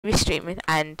streaming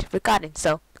and recording.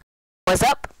 So, what's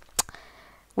up?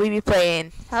 We be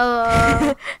playing.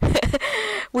 Hello.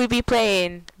 We be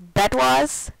playing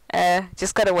Bedwars.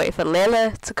 Just gotta wait for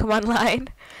Leila to come online,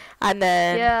 and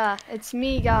then Yeah, it's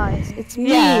me, guys. It's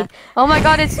me. Yeah. Oh my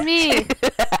God, it's me.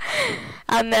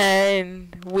 and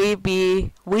then we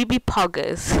be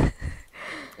poggers.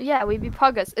 Yeah, we be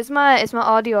poggers. Is my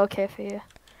audio okay for you?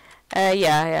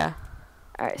 Yeah.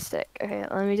 Alright, stick. Okay,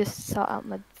 let me just sort out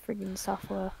my friggin'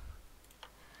 software.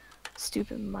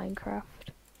 Stupid Minecraft.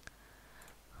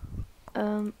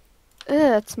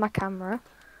 It's my camera.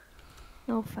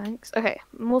 No thanks. Okay,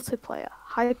 multiplayer.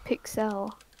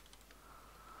 Hypixel.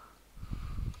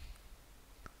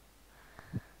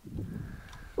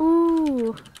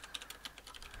 Ooh.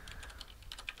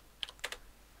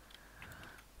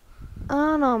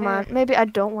 Oh no, man. Maybe I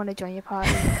don't want to join your party.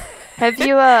 Have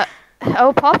you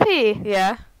Oh, Poppy.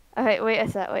 Yeah. Okay, wait a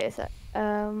sec.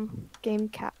 Game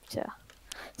capture.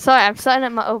 Sorry, I'm starting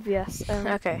at my OBS.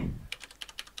 Okay.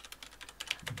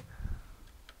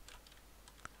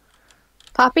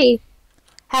 Poppy,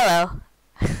 Hello.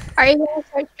 are you gonna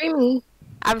start streaming?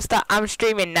 I'm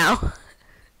streaming now.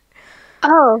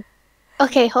 Oh,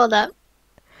 okay, hold up.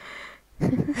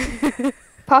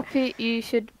 Poppy, you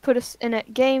should put us in a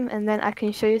game and then I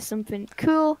can show you something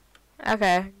cool.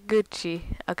 Okay, Gucci.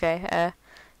 Okay,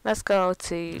 let's go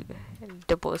to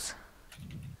doubles.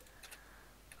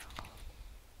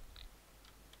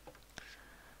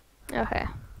 Okay.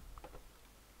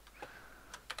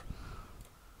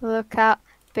 Look out,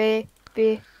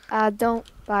 baby. I don't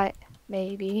bite,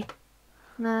 maybe.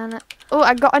 Nah. Oh,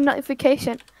 I got a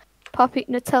notification. Poppy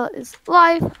Nutella is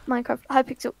live. Minecraft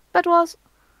Hypixel Bedwars.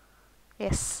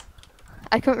 Yes.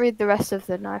 I couldn't read the rest of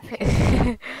the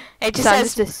notification. It just So I'm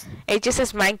says just it just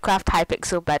says Minecraft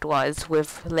Hypixel Bedwars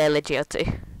with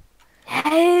LeilaG02.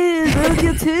 Hey,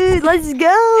 LeilaG02, let's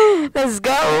go! Let's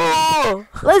go!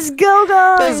 Let's go,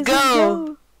 guys! Let's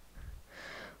go!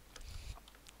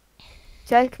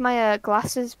 Check my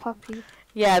glasses, Poppy.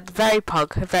 Yeah, very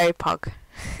pog.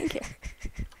 Thank you.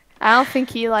 I don't think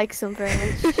he likes them very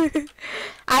much.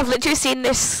 I've literally seen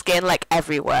this skin like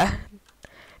everywhere.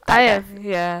 I have.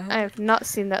 Yeah. I have not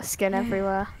seen that skin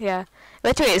everywhere. Yeah.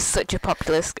 Literally, it's such a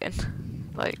popular skin.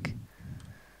 Like.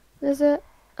 Is it?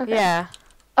 Okay. Yeah.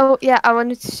 Oh, yeah, I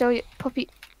wanted to show you. Poppy,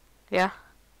 Yeah.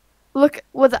 look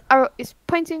where the arrow is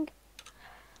pointing.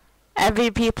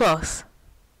 MVP plus.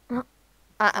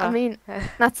 I Oh. mean,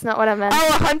 that's not what I meant.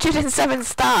 Oh, 107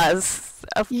 stars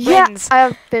of Yeah, wins. I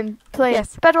have been playing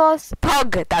Yes. Bedwars.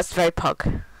 Pog. That's very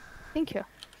pog. Thank you.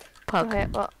 Pog. Okay,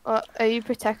 well, are you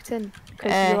protecting?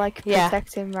 Because you like yeah.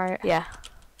 protecting, right? Yeah.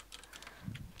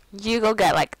 You go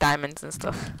get like diamonds and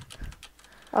stuff.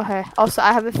 Okay, also,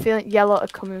 I have a feeling yellow are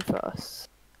coming for us.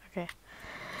 Okay.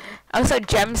 Also,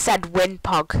 Jem said win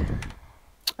pog.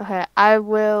 Okay, I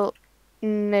will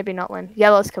maybe not win.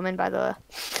 Yellow's coming, by the way.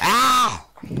 Ah!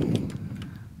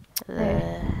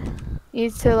 Hey. You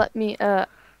need to let me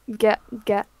get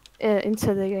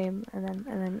into the game, and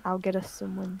then I'll get us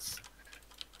some wins.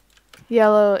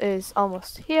 Yellow is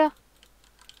almost here.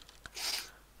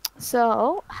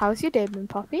 So, how's your day been,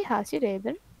 Poppy? How's your day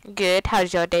been? Good.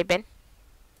 How's your day been?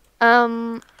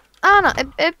 I don't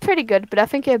know. It's pretty good, but I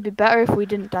think it'd be better if we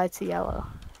didn't die to yellow.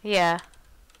 Yeah.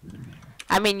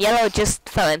 I mean, yellow just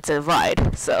fell into the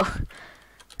void, so.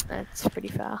 That's pretty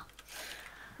fair.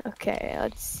 Okay,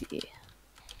 let's see.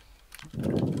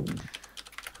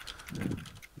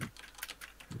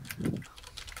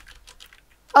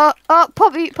 Oh,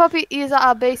 Poppy, he's at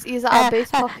our base,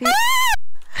 Poppy.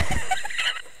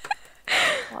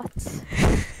 What?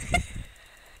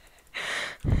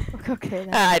 Okay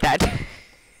then. I died.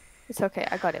 It's okay,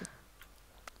 I got him.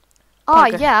 Oh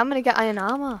Pogger. yeah, I'm gonna get iron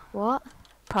armor. What?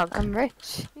 Pog. I'm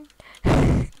rich.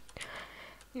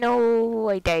 No,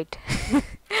 I died.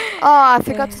 Oh, I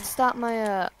forgot to start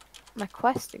my my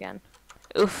quest again.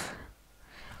 Oof.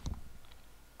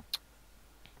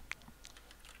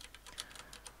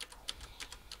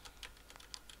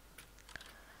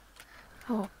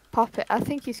 Oh, Poppy, I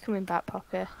think he's coming back,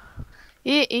 Poppy.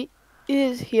 He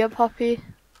is here, Poppy.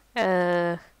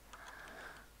 No.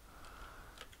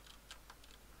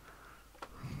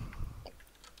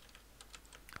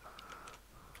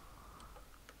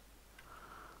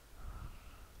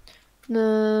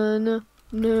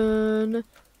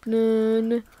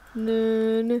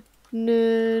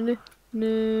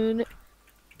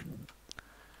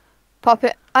 Poppy,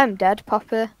 I'm dead,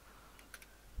 Poppy.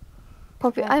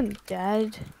 Poppy, I'm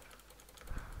dead.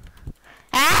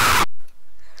 Ah!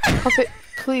 Poppy,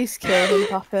 please kill him,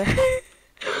 Poppy.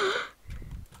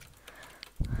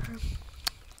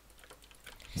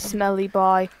 Smelly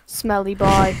boy. Smelly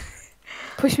boy.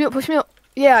 Push me up, push me up.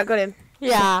 Yeah, I got him.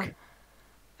 Yeah. Sick.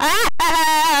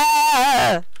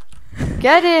 Ah!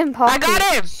 Get him, Poppy. I got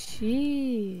him!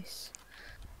 Jeez.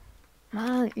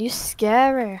 Man, you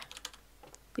scary.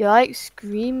 You like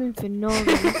screaming for no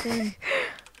reason.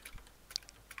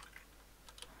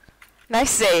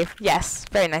 Nice save. Yes,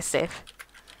 very nice save.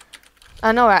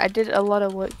 I know, right? I did a lot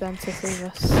of work then to save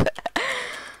us.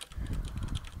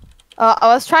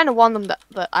 I was trying to warn them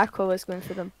that Aqua was going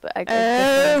for them, but I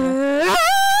guess.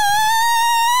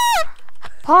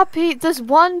 Poppy, there's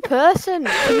one person.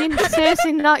 Can you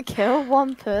seriously not kill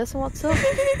one person? What's up?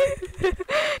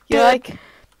 You're like,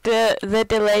 the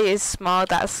delay is small.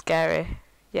 That's scary.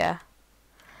 Yeah,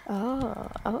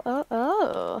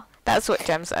 oh. that's what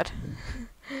Jem said.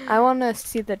 I want to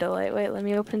see the delay. Wait, let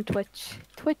me open Twitch.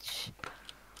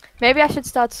 Maybe I should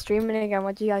start streaming again.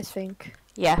 What do you guys think?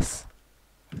 Yes.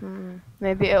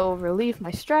 Maybe it'll relieve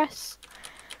my stress.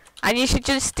 And you should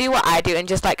just do what I do and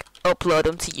just like upload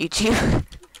them to YouTube.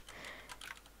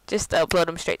 Just upload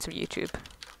them straight to YouTube.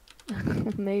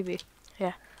 Maybe.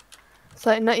 Yeah. It's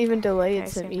like not even delay,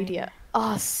 it's Okay, so immediate.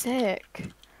 Oh, sick.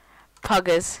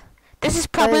 Poggers. This is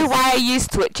probably Guys. why I use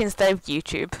Twitch instead of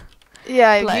YouTube.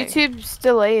 Yeah, Like- YouTube's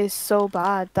delay is so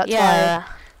bad. That's why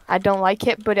I don't like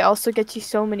it, but it also gets you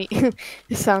so many.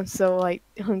 It sounds so like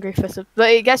hungry for subs, but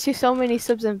it gets you so many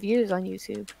subs and views on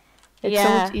YouTube. It's so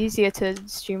much easier to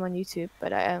stream on YouTube,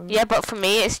 but Yeah, but for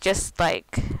me, it's just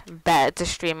like better to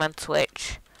stream on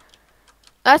Twitch.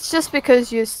 that's just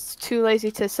because you're too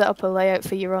lazy to set up a layout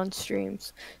for your own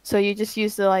streams. So you just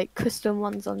use the like custom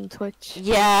ones on Twitch.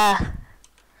 Yeah.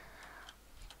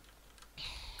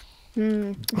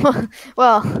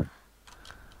 Well,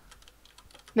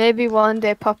 maybe one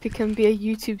day Poppy can be a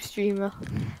YouTube streamer.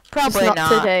 Probably Just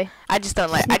not. today. I just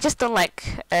don't like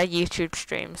YouTube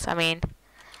streams. I mean,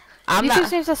 I'm YouTube not.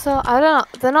 streams are so I don't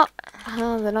know. They're not.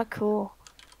 They're not cool.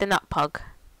 They're not pog.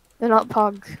 They're not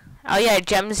pogs. Oh yeah,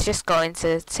 Jem's just going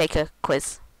to take a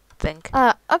quiz thing.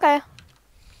 Okay.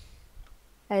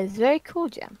 That is very cool,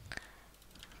 Gem.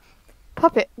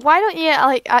 Poppy, why don't you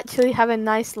like actually have a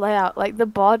nice layout? Like the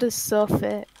border's so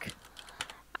thick.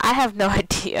 I have no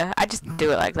idea. I just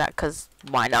do it like that because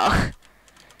why not?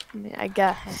 I mean, I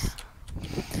guess.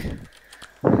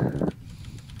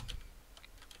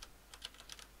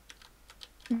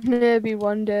 Maybe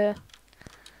one day.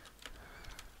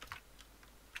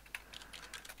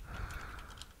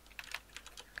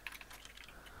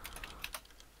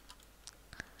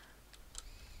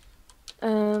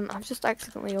 I've just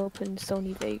accidentally opened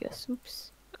Sony Vegas.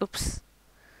 Oops. Oops.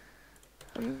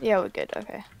 Yeah, we're good.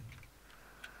 Okay.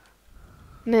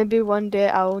 Maybe one day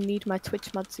I'll need my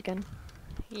Twitch mods again.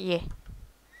 Yeah.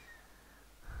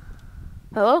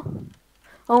 Hello?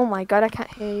 Oh my god, I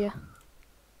can't hear you.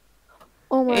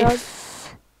 Oh my god.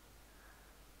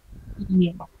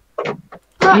 Yeah.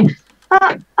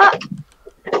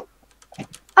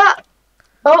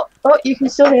 Oh, you can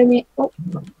still hear me. Oh,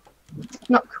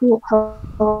 not cool.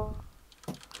 Oh.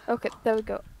 Okay, there we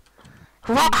go.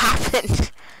 What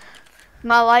happened?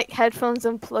 My like headphones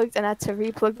unplugged and I had to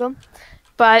replug them.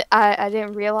 But I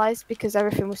didn't realize because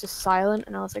everything was just silent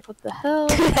and I was like, what the hell?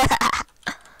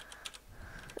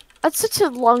 That's such a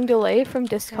long delay from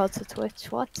Discord to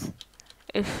Twitch. What?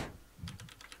 Oof.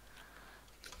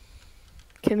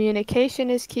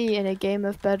 Communication is key in a game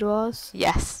of Bedwars.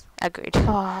 Yes, agreed.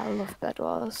 Oh, I love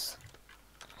Bedwars.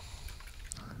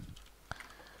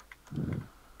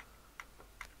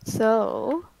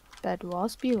 So,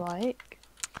 Bedwars be like.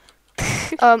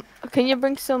 Can you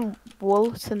bring some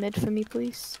wool to mid for me,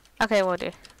 please? Okay, we'll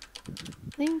do.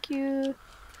 Thank you.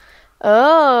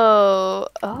 Oh.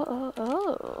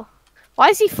 Why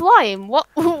is he flying? What?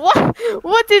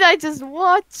 What did I just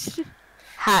watch?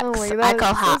 Hacks. Oh my God, I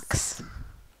call this is- hacks.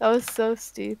 That was so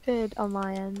stupid on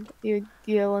my end.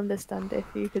 You'll understand if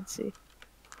you could see.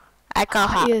 I call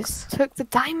He hacks. just took the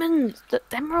diamonds, the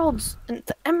emeralds, and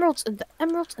the emeralds, and the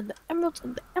emeralds, and the emeralds,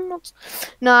 and the emeralds.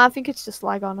 No, I think it's just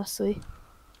lag, honestly.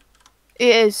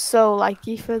 It is so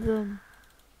laggy for them.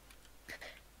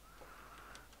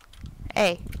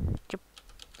 Hey.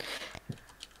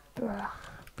 Bruh.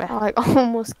 Bruh. I like,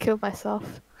 almost killed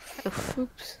myself. Oof.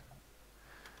 Oops.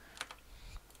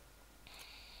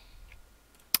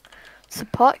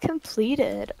 Support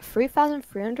completed.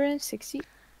 3,360.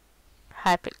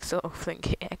 Hypixel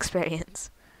think experience.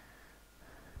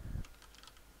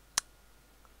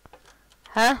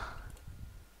 Huh?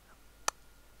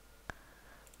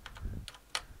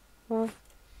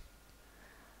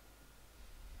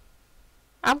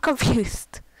 I'm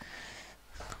confused.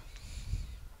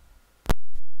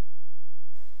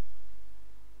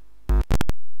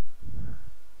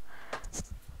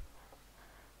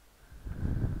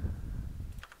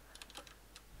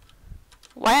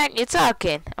 Why aren't you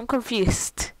talking? I'm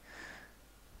confused.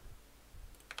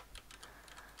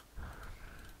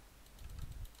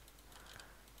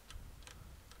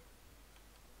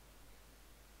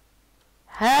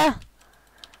 Huh?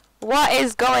 What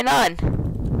is going on?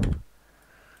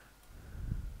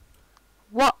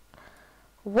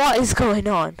 What is going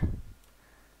on?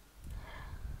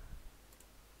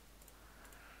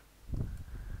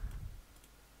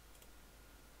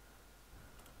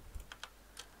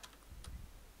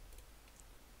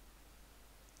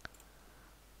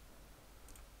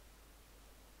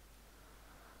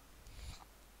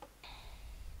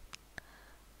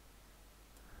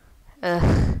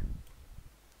 Ugh.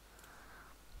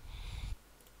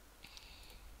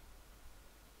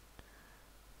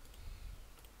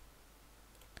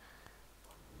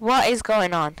 What is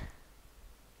going on?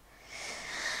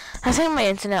 I think my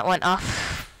internet went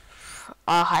off.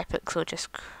 Or Hypixel just...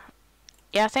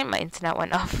 Yeah, I think my internet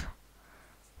went off.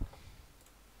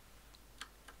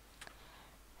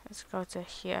 Let's go to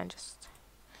here and just...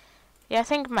 Yeah, I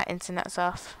think my internet's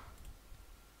off.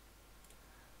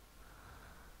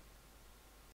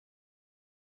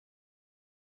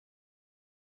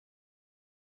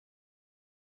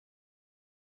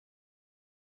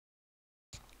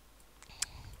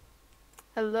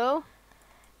 Hello?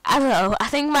 I don't know, I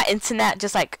think my internet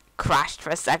just like crashed for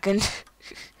a second.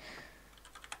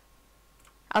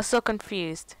 I was so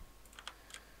confused.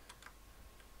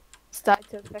 Started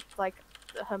to affect like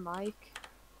her mic.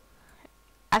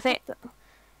 I think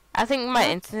my What?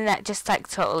 internet just like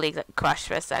totally like, crashed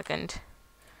for a second.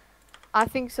 I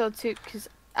think so too, cause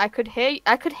I could hear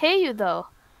you though.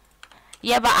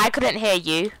 Yeah, but I couldn't hear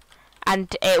you,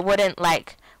 and it wouldn't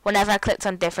like whenever I clicked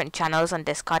on different channels on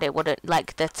Discord, it wouldn't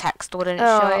like the text wouldn't show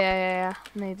Oh up. yeah,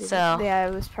 maybe. So- yeah,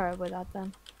 it was probably that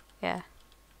then. Yeah.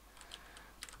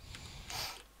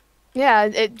 Yeah,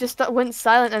 it just went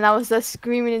silent, and I was there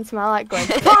screaming into my light, going,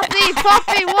 "Poppy,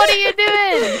 Poppy, what are you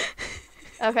doing?"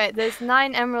 Okay, there's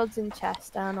 9 emeralds in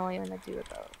chest. I don't know what you're gonna do with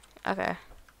those. Okay.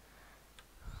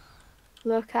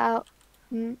 Look out!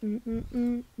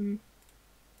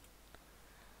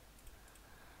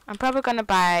 I'm probably gonna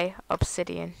buy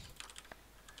obsidian.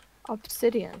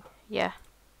 Obsidian. Yeah.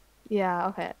 Yeah.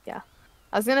 Okay. Yeah.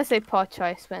 I was gonna say poor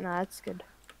choice, but no, that's good.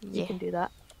 Yeah. You can do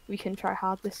that. We can try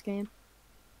hard this game,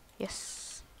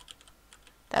 Yes.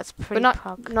 That's pretty but not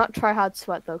pog. not try hard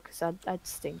sweat though, cause I'd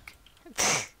stink.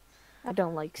 I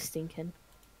don't like stinking.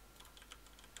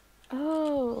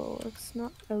 Oh, it's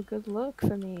not a good look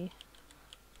for me.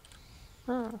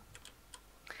 Huh.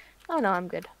 Oh no, I'm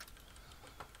good.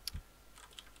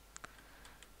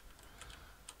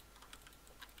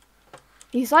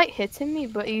 He's like hitting me,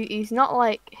 but he's not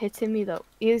like hitting me though.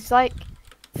 He's like,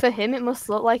 for him it must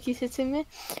look like he's hitting me,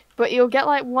 but he'll get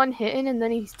like one hitting and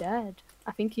then he's dead.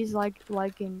 I think he's like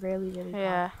lagging really bad.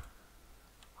 Yeah.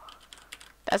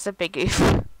 That's a big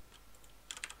oof.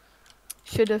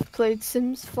 Should have played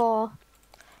Sims 4.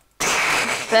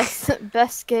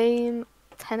 Best game,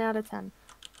 10 out of 10.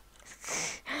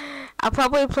 I'll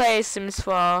probably play Sims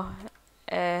 4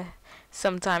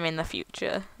 sometime in the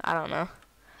future. I don't know.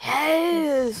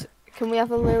 Yes! Can we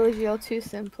have a LeilaG02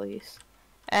 sim, please?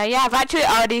 Yeah, I've actually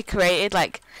already created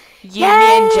like you,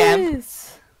 me, and Gem.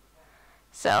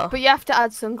 So. But you have to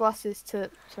add sunglasses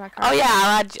to my character. Oh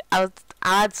yeah, I'll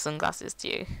add sunglasses to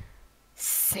you.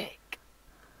 Sick.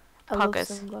 I love Poggers.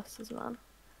 sunglasses, man.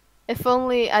 If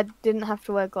only I didn't have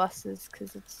to wear glasses,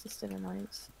 because it's just an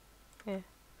annoyance. Yeah.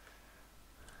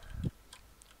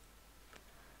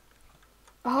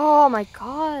 Oh my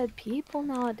god, people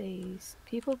nowadays.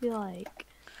 People be like...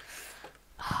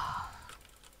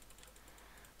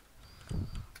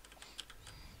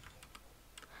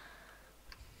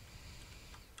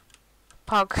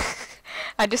 Pog.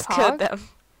 I just Pog? killed them.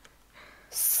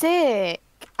 Sick!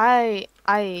 I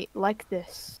like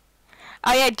this.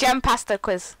 Oh yeah, Gem passed the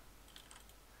quiz.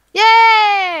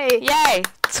 Yay! Yay!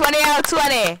 20 out of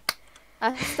 20.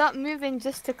 I stopped moving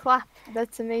just to clap.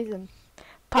 That's amazing.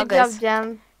 Poggers. Good job,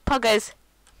 Jam. Poggers.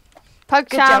 Pug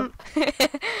Good job.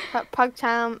 champ. Pug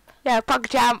champ. Yeah, Pog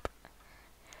Champ.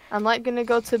 I'm like gonna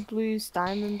go to Blue's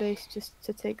diamond base just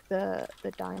to take the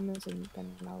diamonds and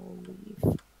then I'll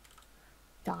leave.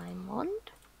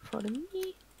 Diamond for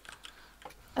me.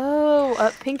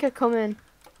 Oh, Pink are coming.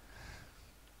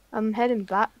 I'm heading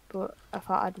back, but I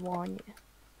thought I'd warn you.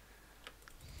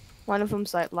 One of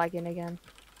them's like lagging again.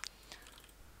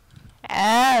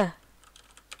 Ah.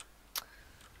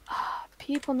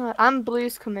 People not. And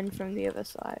Blue's coming from the other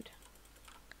side.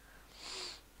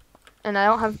 And I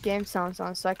don't have game sounds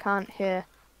on, so I can't hear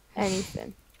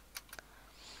anything.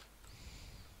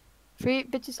 Three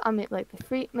bitches, I mean like the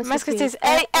three Musketeers. musketeers.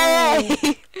 Hey, hey!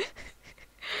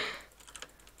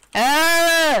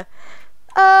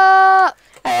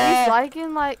 He's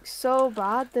lagging like so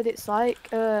bad that it's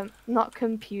like not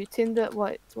computing that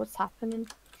what's happening.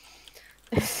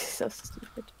 This is so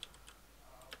stupid.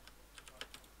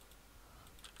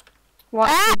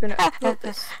 What? You're gonna upload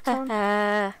this tone?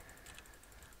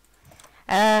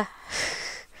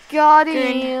 Got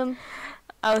him.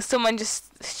 Oh, someone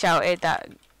just shouted that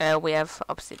we have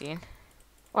obsidian.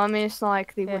 Well, I mean, it's not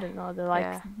like they wouldn't know. They're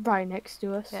like right next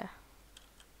to us. Yeah.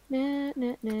 Oh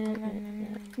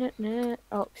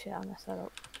shit, I messed that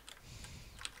up.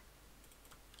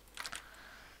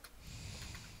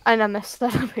 And I messed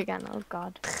that up again. Oh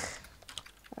god.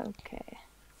 Okay.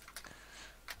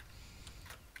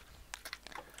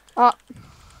 Oh.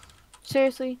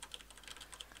 Seriously?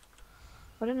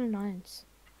 What an annoyance.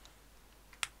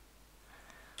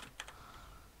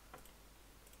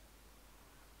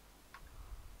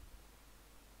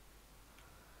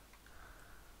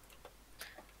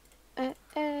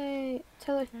 Hey,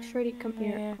 tell her Shreddy, come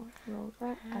here. Roll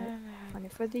right out. Funny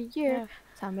for the year.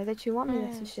 Tell me that you want me.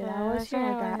 That's the shit I was here.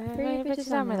 I got three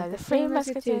bitches on me like the three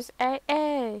musketeers. Hey,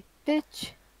 hey.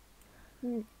 Bitch.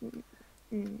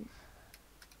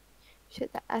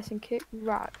 Shit, that ass and kick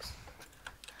rocks.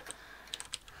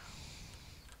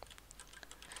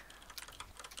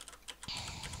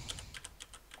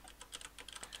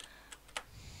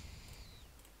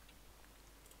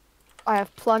 I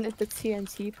have planted the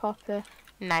TNT popper.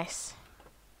 Nice.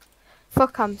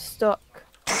 Fuck, I'm stuck.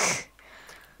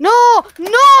 No!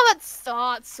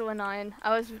 That's so annoying.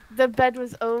 The bed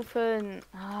was open.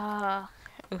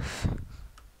 Oof.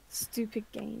 Stupid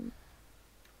game.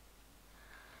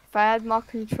 If I had more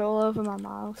control over my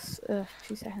mouse,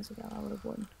 2 seconds ago, I would have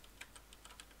won.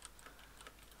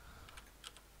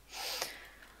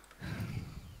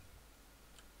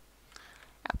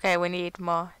 Okay, we need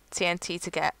more TNT to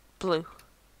get blue.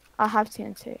 I have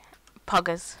TNT.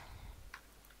 Poggers.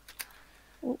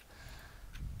 Ooh.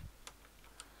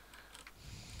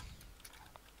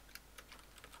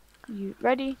 You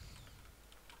ready?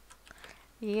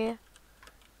 Yeah.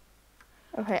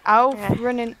 Okay, I'll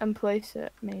run in and place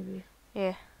it, maybe.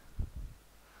 Yeah.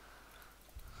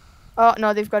 Oh,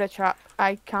 no, they've got a trap.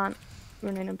 I can't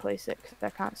run in and place it because I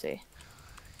can't see.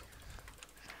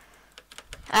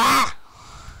 Ah!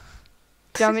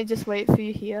 Do you want me to just wait for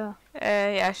you here?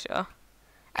 Yeah, sure.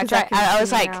 I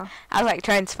was like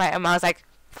trying to fight him. I was like,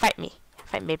 fight me,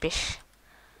 bish.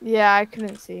 Yeah, I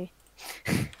couldn't see.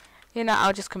 You know,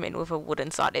 I'll just come in with a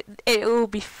wooden sword. It'll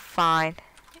be fine.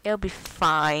 It'll be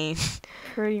fine.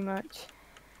 Pretty much.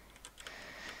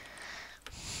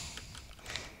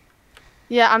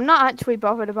 Yeah, I'm not actually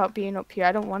bothered about being up here.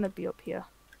 I don't want to be up here.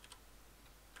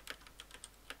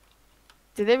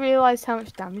 Do they realize how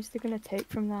much damage they're gonna take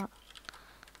from that?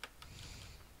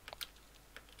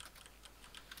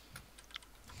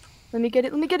 Let me get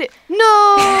it. No!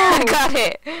 I got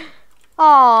it.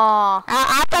 Aww.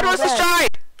 I thought it was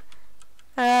destroyed.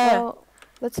 Well,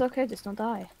 that's okay. Just don't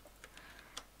die.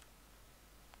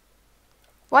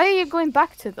 Why are you going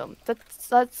back to them?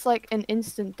 That's like an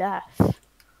instant death.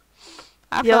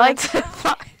 You're like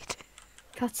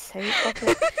God's sake,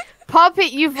 Poppet.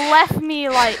 Poppet, you've left me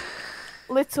like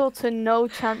little to no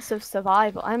chance of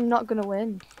survival. I'm not gonna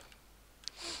win.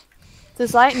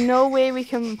 There's like no way we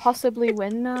can possibly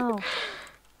win now.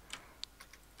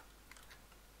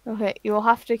 Okay, you will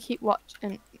have to keep watch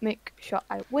and make sure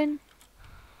I win.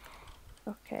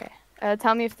 Okay.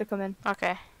 Tell me if they're coming.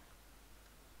 Okay.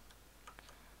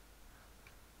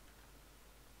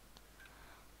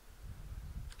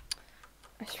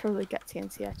 I should probably get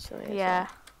TNT actually. Yeah.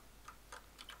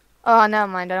 Well. Oh,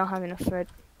 never mind. I don't have enough for it.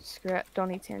 Screw it. Don't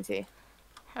need TNT.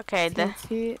 Okay.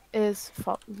 TNT is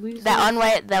for losers. They're on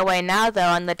their way now.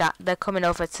 They're coming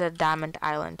over to Diamond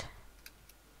Island.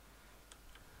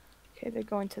 Okay, they're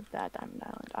going to that Diamond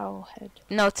Island. I'll head.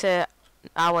 No, to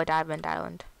our Diamond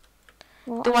Island.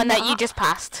 Well, The one that you just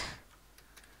passed.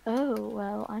 Oh,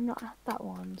 well, I'm not at that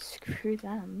one. Screw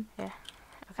them. Yeah.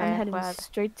 Okay. I'm heading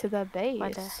straight to their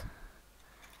base.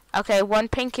 Okay, one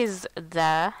pink is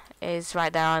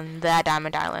right there on their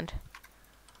Diamond Island.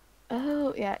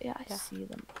 Oh, yeah, I see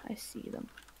them.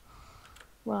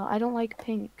 Well, I don't like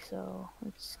pink, so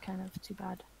it's kind of too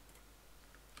bad.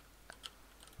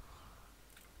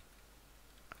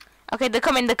 Okay, they're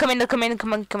coming, come in.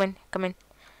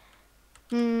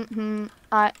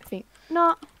 I think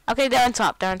not. Okay, they're on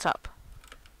top.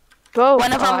 Go.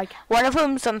 One of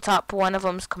them's on top, one of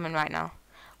them's coming right now.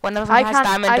 One of them has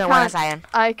diamond and one has iron.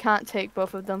 I can't take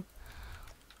both of them.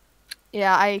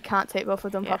 Yeah, I can't take both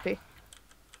of them, Poppy.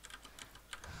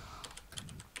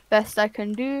 Best I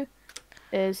can do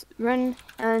is run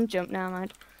and jump. Now,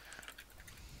 mind.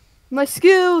 My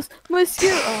skills! My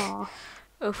skills! Oh.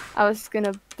 Oof. I was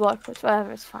gonna block this.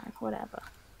 Whatever, it's fine. Whatever.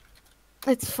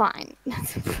 It's fine.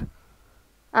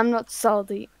 I'm not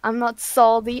salty. I'm not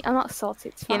salty. I'm not salty.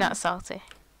 It's fine. You're not salty.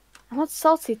 I'm not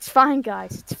salty. It's fine,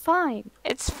 guys. It's fine.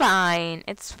 It's fine.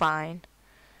 It's fine.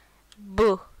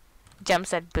 Boo. Jem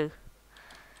said boo.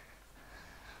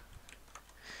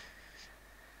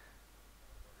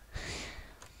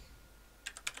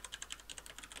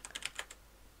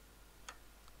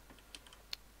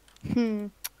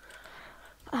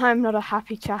 I'm not a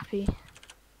happy chappy.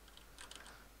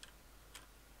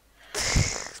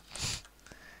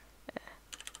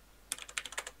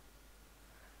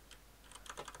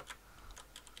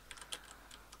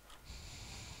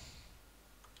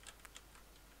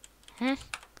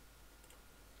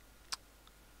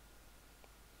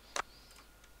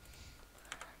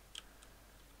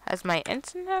 Has my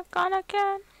internet gone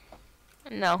again?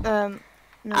 No.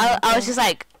 No, I was just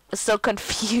like so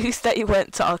confused that you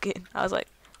weren't talking. I was like,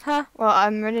 huh? Well,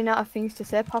 I'm running out of things to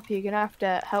say, Poppy. You're gonna have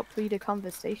to help lead a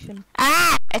conversation.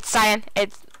 Ah! It's cyan.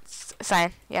 It's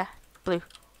cyan. Yeah. Blue.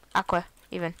 Aqua.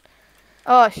 Even.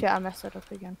 Oh shit! I messed that up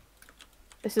again.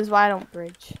 This is why I don't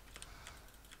bridge.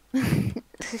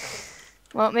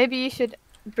 Well, maybe you should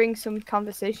bring some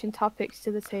conversation topics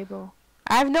to the table.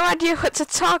 I have no idea what to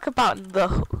talk about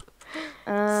though.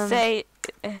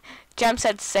 Jem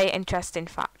said say interesting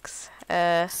facts.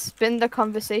 Spin the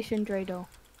conversation, Dreidel.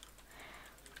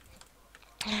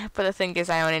 But the thing is,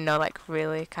 I only know like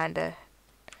really kind of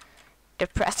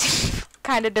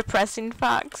depressing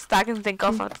facts that I can think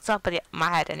of off the top of my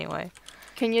head anyway.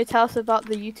 Can you tell us about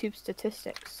the YouTube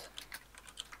statistics?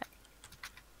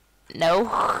 No.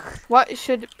 What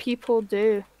should people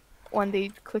do when they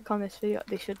click on this video?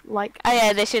 They should like. Oh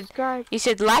yeah, they should. Subscribe. You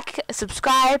should like,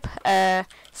 subscribe,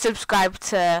 subscribe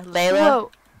to Leila.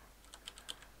 Whoa.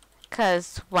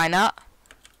 Cause why not?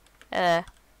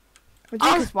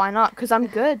 Because why not? Because I'm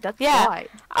good. That's Yeah. why.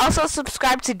 Also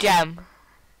subscribe to Jem.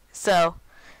 So,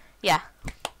 yeah.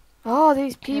 Oh,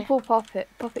 these people, Poppet,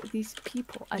 these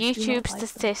people. I do not YouTube like them.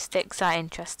 statistics are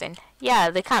interesting. Yeah,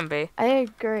 they can be. I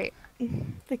agree.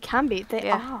 They can be. They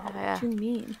Yeah, are. What yeah. do you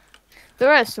mean?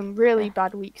 There are some really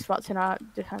bad weak spots in our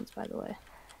defense, by the way.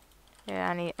 Yeah,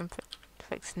 I need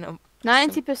fixing up.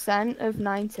 90% of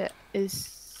 90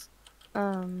 is I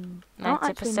don't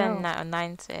actually 90% know. out of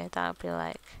 90. That would be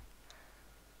like.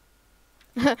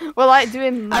 We're like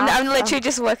doing math. I'm literally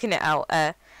just working it out.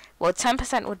 Well,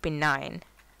 10% would be 9.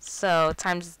 So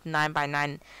times 9 by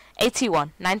 9,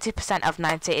 81. 90% of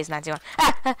 90 is 91.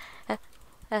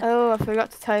 Oh, I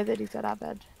forgot to tell you that he's at our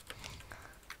bed.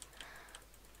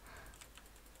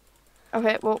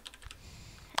 Okay, well.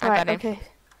 I Right, got him. okay.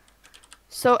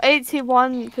 So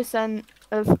 81%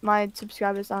 of my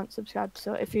subscribers aren't subscribed.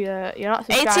 So if you're not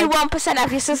subscribed, 81%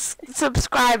 of your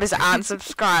subscribers aren't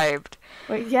subscribed.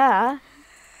 wait, yeah,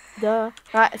 duh.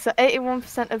 Right, so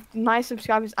 81% of my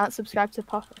subscribers aren't subscribed to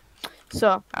Papa.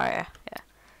 So Oh yeah,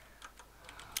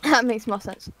 that makes more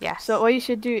sense. yeah. So what you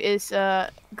should do is go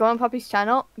on Poppy's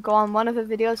channel, go on one of her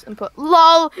videos, and put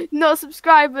 "lol, no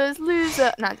subscribers,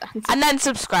 loser." Nah, And then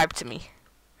subscribe to me.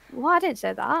 well, I didn't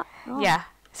say that. Oh. Yeah,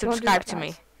 Don't do subscribe that, to me.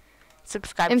 guys.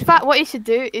 Subscribe. In to fact, me. what you should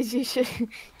do is you should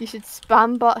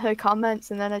spam bot her comments,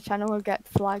 and then her channel will get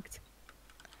flagged.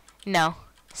 No,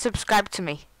 subscribe to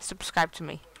me. Subscribe to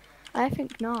me. I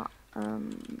think not.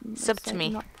 Sub it's to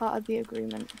me. Not part of the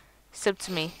agreement. Sub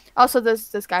to me. Also, there's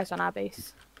guys on our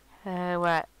base.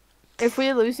 What? If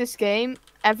we lose this game,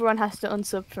 everyone has to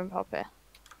unsub from Poppy.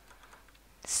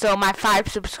 So my 5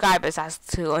 subscribers has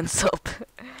to unsub.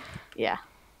 Yeah.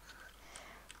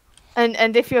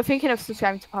 And if you're thinking of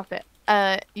subscribing to Poppy,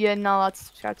 you're not allowed to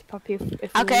subscribe to Poppy if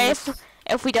we Okay, lose.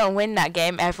 if we don't win that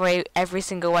game, every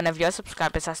single one of your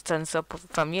subscribers has to unsub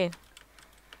from you.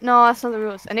 No, that's not the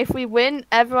rules. And if we win,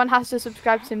 everyone has to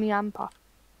subscribe to me and Pop.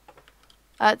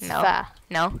 That's No. fair.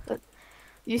 No.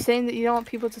 You saying that you don't want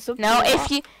people to sub? No,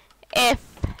 to you?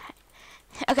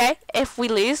 if we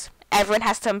lose, everyone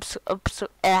has to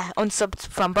unsub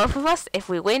from both of us. If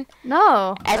we win,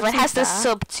 No. everyone has that's to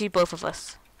unfair. sub to both of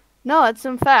us. No, it's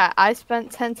unfair. I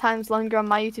spent 10 times longer on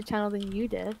my YouTube channel than you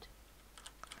did.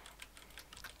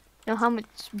 You know how much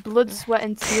blood, sweat,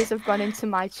 and tears have gone into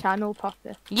my channel,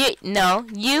 Poppy? You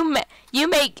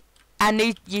make a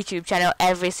new YouTube channel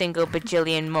every single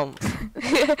bajillion month.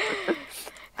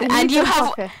 And you have,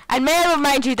 Poppy. and may I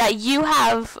remind you that you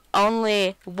have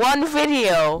only one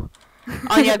video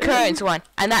on your current one,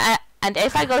 and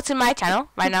if I go to my channel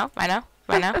right now,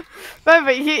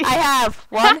 But you, I have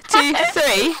 1, 2,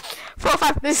 3, 4,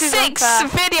 5, This is 6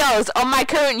 unfair. videos on my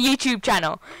current YouTube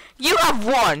channel. You have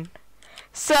 1.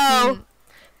 So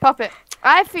Puppet,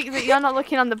 I think that you're not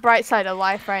looking on the bright side of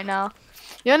life right now.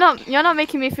 You're not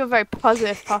making me feel very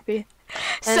positive, Poppy.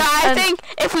 I think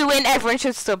if we win, everyone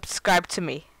should subscribe to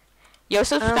me. Your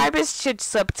subscribers should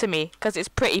sub to me because it's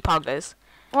pretty poggers.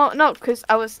 Well, no, because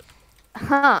I was...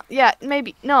 yeah,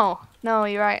 maybe. No,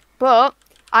 you're right. But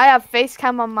I have face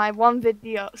cam on my one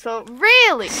video. So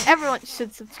really, everyone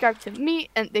should subscribe to me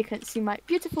and they can see my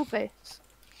beautiful face.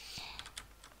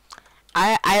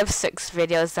 I have 6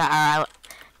 videos that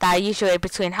are usually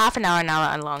between half an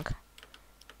hour long.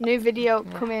 New video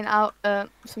coming out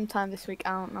sometime this week.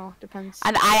 I don't know. Depends.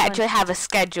 And I actually have a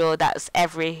schedule that's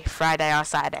every Friday or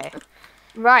Saturday.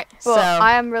 Right, but So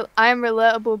I am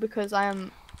relatable because I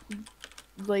am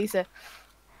lazy.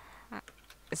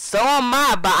 so am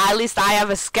I, but at least I have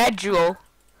a schedule.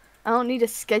 I don't need a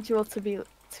schedule to be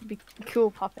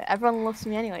cool, Puppet. Everyone loves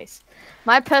me anyways.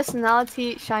 My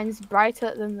personality shines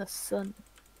brighter than the sun.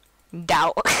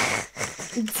 Doubt.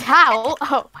 Doubt?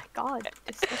 Oh my god,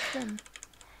 disgusting.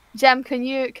 Jem, can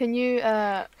you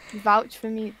vouch for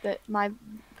me that my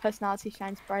personality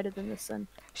shines brighter than the sun?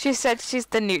 She said she's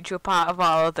the neutral part of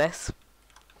all of this.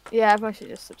 Yeah, everyone should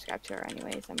just subscribe to her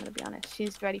anyways, I'm gonna be honest.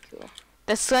 She's very cool.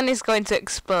 The sun is going to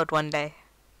explode one day.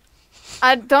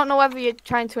 I don't know whether you're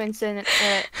trying to insinuate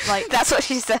That's what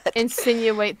she said.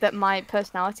 insinuate that my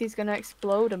personality is gonna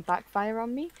explode and backfire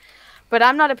on me, but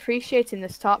I'm not appreciating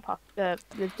this talk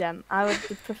with Jem. I would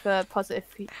prefer positive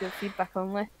feedback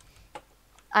only.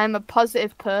 I'm a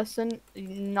positive person,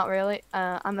 not really.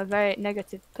 I'm a very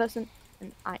negative person,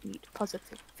 and I need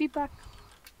positive feedback.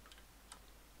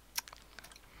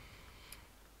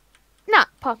 Nah,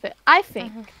 Puppet, I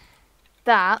think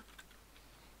that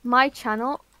my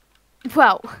channel,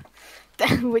 well,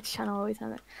 which channel are we talking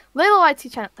about?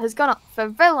 LeilaG02 channel has gone up for a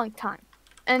very long time,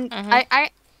 and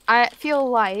I feel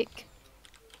like,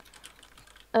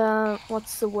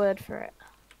 what's the word for it?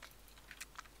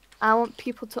 I want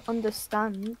people to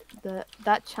understand that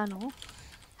that channel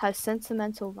has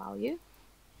sentimental value,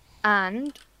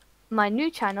 and my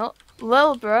new channel,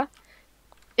 LeilaBruh,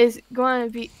 is going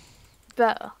to be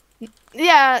better.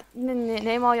 Yeah,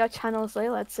 name all your channels,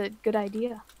 Leila. It's a good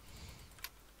idea.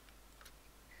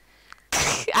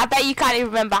 I bet you can't even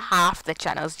remember half the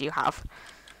channels you have.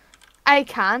 I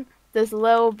can. There's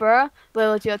LeilaBruh,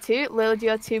 LeilaG02,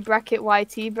 LeilaG02 bracket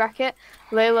YT bracket,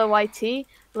 LeilaYT,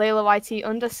 LeilaYT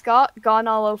underscore,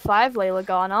 Garnall05, Leila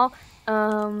Garnall.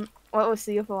 What was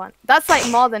the other one? That's like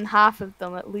more than half of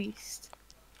them at least.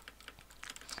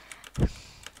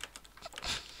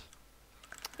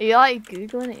 Are you like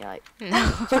googling it? You're like,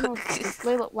 No. channels does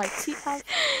LeilaYT have?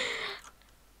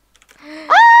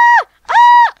 Ah!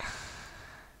 Ah!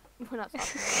 We're not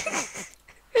stopping.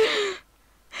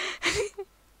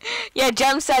 Yeah,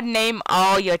 Jem said name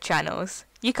all your channels.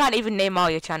 You can't even name all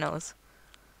your channels.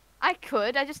 I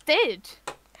could. I just did.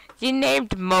 You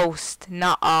named most,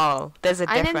 not all. There's a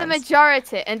difference. I named the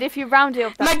majority, and if you round it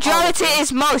up, that's Majority all.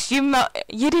 is most.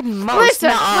 You did most,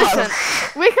 not all.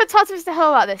 Listen. We could talk to Mr. Hill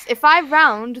about this. If I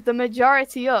round the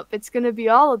majority up, it's gonna be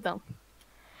all of them.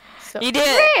 So, You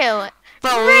did. Really?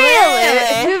 But Really?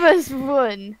 really? Who has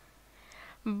won?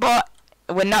 But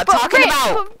we're not But talking really-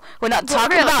 about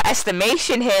really- about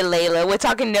estimation here, Leila. We're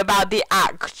talking about the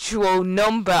actual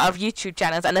number of YouTube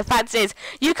channels, and the fact is,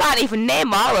 you can't even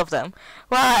name all of them.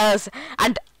 Whereas,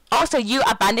 and also you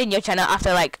abandoned your channel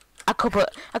after like a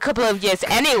couple of years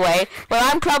anyway. Well,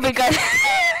 I'm probably gonna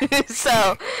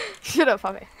so. Shut up,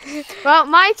 Bobby. Well,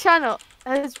 my channel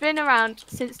has been around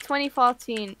since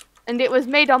 2014, and it was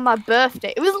made on my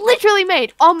birthday. It was literally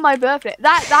made on my birthday.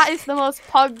 That is the most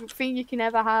pog thing you can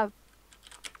ever have.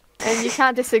 And you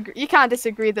can't disagree. You can't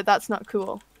disagree that that's not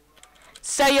cool.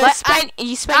 So you But spent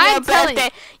I'm telling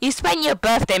you spent your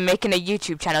birthday making a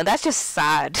YouTube channel. That's just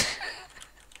sad.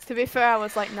 To be fair, I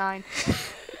was like 9.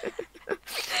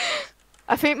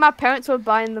 I think my parents were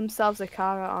buying themselves a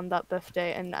car on that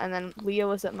birthday, and then Leah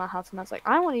was at my house, and I was like,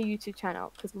 I want a YouTube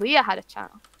channel because Leah had a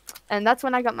channel, and that's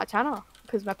when I got my channel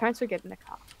because my parents were getting a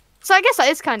car. So I guess that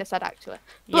is kind of sad actually.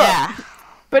 But, Yeah.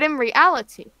 But in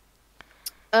reality,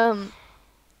 me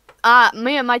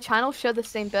and my channel share the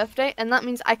same birthday, and that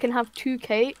means I can have 2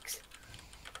 cakes.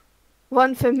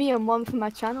 One for me and one for my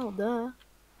channel, duh.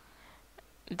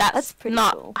 That's pretty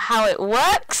not cool. how it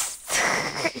works.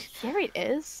 Here it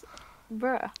is.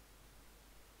 Bruh.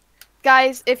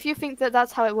 Guys, if you think that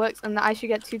that's how it works and that I should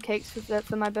get 2 cakes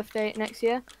for my birthday next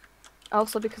year,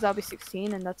 also because I'll be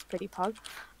 16 and that's pretty pog,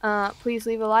 please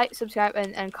leave a like, subscribe,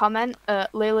 and comment.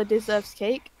 Leila deserves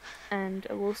cake, and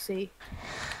we'll see.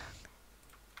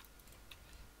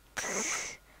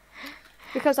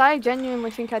 Because I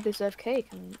genuinely think I deserve cake.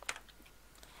 And...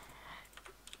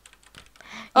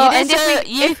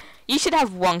 You should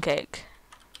have one cake.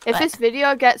 If this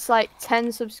video gets like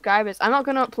 10 subscribers, I'm not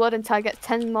gonna upload until I get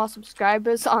 10 more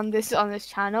subscribers on this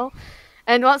channel.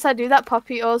 And once I do that,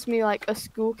 Poppy owes me like a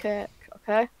school cake.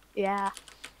 Okay? Yeah.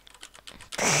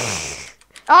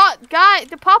 Oh, guy,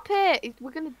 the Poppy!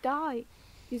 We're gonna die.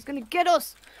 He's gonna get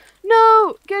us.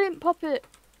 No, get him, Poppy.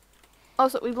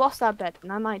 Also, we've lost our bed,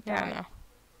 and I might die. Yeah, I know.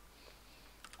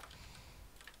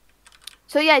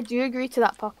 So yeah, do you agree to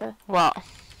that, Poppy? Well,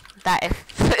 that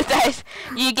if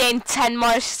you gain 10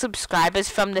 more subscribers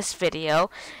from this video,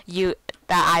 that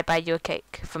I buy you a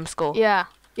cake from school. Yeah,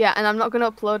 yeah, and I'm not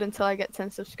gonna upload until I get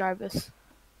 10 subscribers.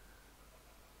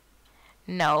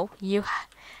 No, no.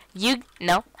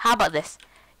 How about this?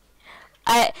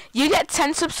 You get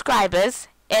 10 subscribers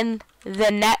in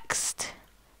the next.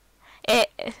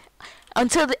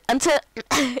 Until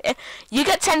you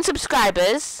get 10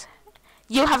 subscribers,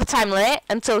 you have a time limit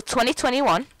until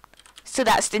 2021. So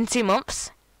that's in 2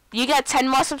 months. You get 10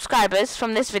 more subscribers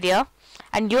from this video,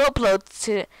 and you upload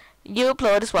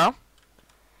as well.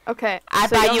 Okay. I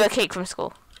buy you a cake from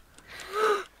school.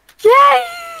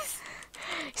 Yes!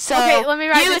 So okay, let me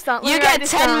write this down. You get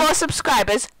 10 more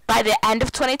subscribers by the end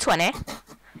of 2020.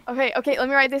 Okay, let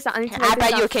me write this down. I buy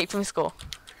you a cake from school.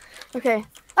 Okay.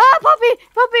 Ah, Poppy!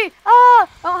 Ah!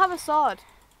 I don't have a sword.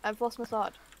 I've lost my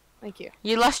sword. Thank you.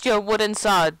 You lost your wooden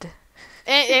sword.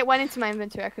 It went into my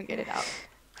inventory. I couldn't get it out.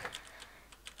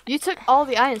 You took all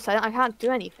the iron, so I can't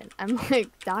do anything. I'm like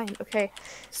dying. Okay.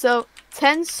 So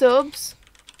 10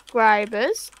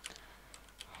 subscribers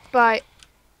by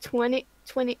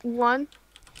 2021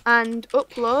 and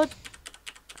upload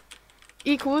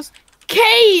equals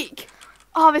cake.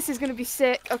 Oh, this is gonna be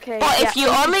sick. Okay. But yeah, if you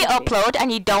only upload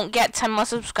and you don't get 10 more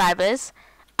subscribers,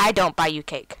 I don't buy you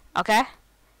cake. Okay?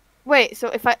 Wait. So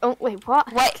if I wait,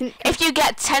 what? Wait. If you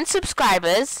get 10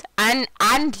 subscribers and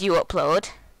you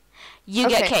upload, you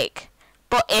get cake.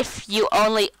 But if you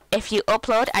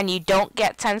upload and you don't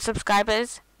get 10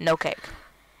 subscribers, no cake.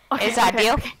 Okay, Is that a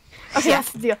deal? Okay, yeah.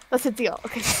 That's a deal. That's a deal.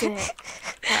 Okay, sick.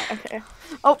 Right, okay.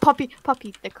 Oh, Poppy,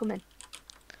 they're coming.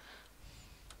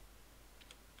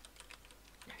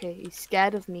 Okay, he's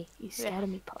scared of me. He's scared of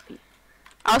me, Poppy.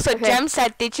 Also, Jem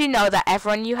said, did you know that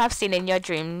everyone you have seen in your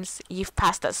dreams, you've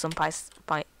passed at some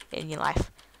point in your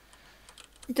life?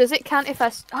 Does it count if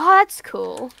I... Oh, that's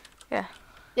cool. Yeah.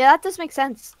 Yeah, that does make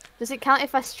sense. Does it count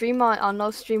if I stream or no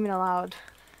streaming allowed?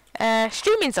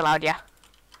 Streaming's allowed, yeah.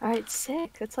 Alright,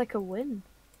 sick. That's like a win.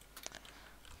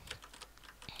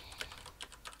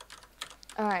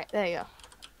 Alright, there you go.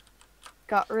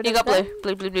 Got rid of them.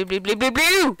 Blue.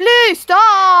 Blue! Blue,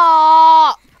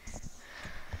 stop!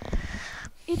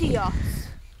 Idiots.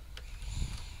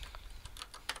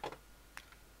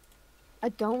 I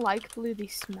don't like blue, they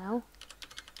smell.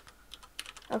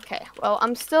 Okay, well,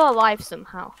 I'm still alive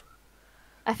somehow.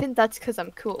 I think that's because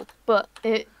I'm cool, but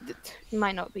it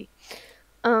might not be.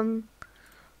 Man,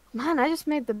 I just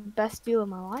made the best deal of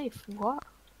my life. What?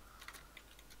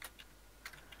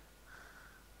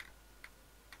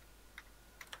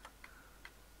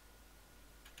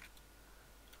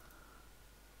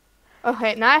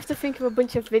 Okay, now I have to think of a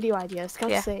bunch of video ideas.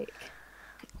 God's sake.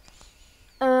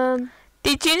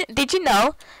 Did you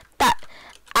know that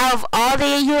out of all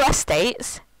the US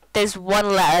states, there's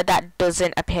one letter that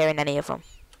doesn't appear in any of them?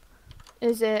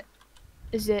 Is it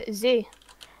Z?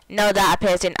 No, that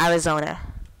appears in Arizona.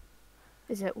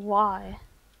 Is it Y?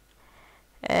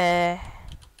 No,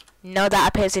 that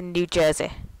appears in New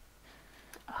Jersey.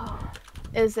 Oh,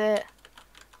 is it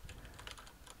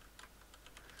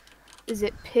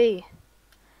P?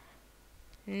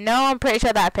 No, I'm pretty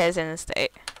sure that appears in the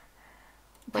state.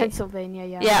 Pennsylvania,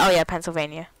 yeah. Yeah, oh yeah,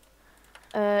 Pennsylvania.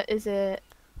 Is it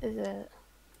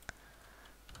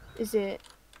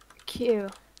Q?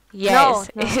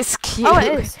 Yes, no. it's Q. Oh,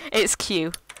 it is. It's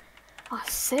Q. Oh,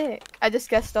 sick. I just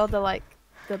guessed all the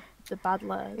the bad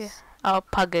letters. Yeah. Oh,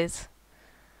 puggers.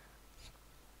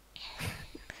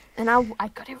 And I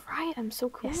got it right. I'm so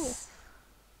cool. Yes.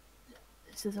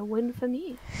 This is a win for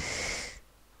me.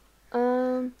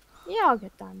 Yeah, I'll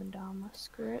get diamond armor.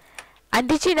 Screw it. And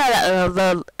did you know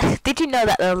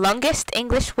that the longest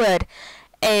English word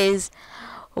is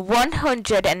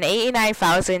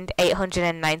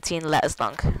 189,819 letters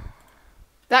long?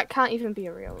 That can't even be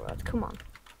a real word. Come on.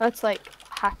 That's like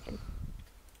hacking.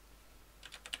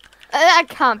 That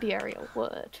can't be a real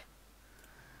word.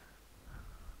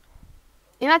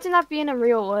 Imagine that being a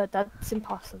real word. That's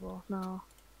impossible. No.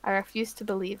 I refuse to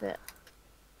believe it.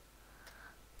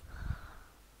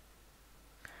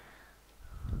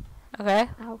 Okay.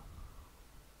 Ow.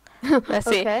 Let's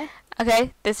see. Okay.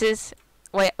 Okay, this is.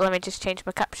 Wait, let me just change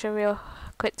my capture real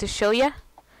quick to show you.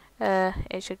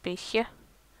 It should be here.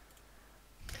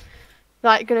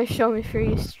 Like, gonna show me through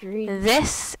your stream.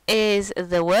 This is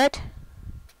the word.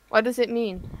 What does it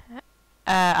mean?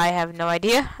 I have no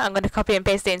idea. I'm gonna copy and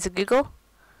paste it into Google.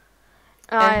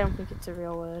 I don't think it's a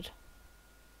real word.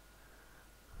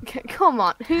 Come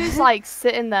on, who's like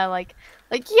sitting there like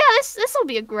yeah, this will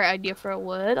be a great idea for a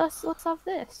word. Let's have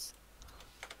this.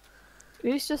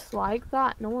 Who's just like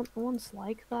that? No one's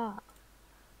like that.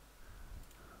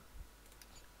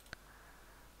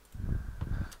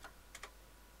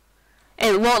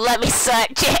 It won't let me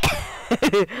search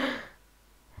it.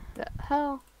 The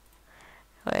hell?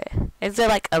 Wait, is there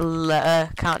like a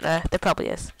letter counter? There probably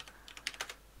is.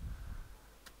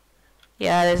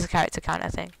 Yeah, there's a character counter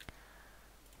thing.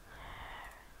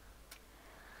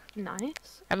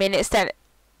 Nice. I mean, it's that.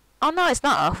 Oh no, it's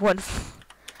not a one.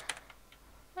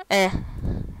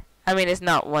 I mean, it's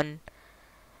not one.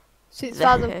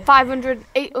 6,500,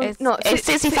 no, it's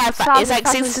 65. It's like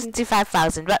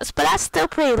 65,000, but that's still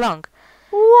pretty long.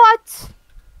 What?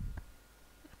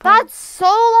 That's so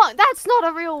long. That's not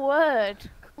a real word.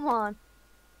 Come on.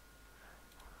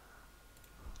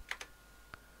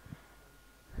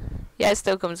 Yeah, it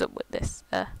still comes up with this.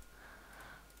 Yeah,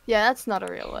 that's not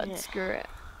a real word. Yeah. Screw it.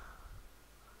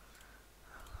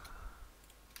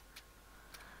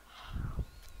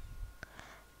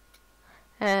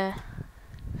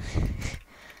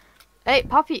 Hey,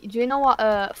 Poppy, do you know what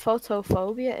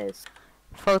photophobia is?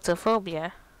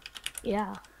 Photophobia.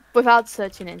 Yeah. Without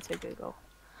searching into Google.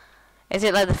 Is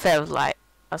it like the fear of light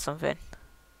or something?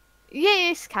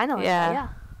 Yeah, it's kind of like that, yeah.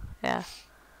 Yeah.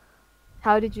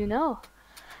 How did you know?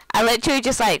 I literally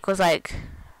just was like.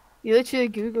 You literally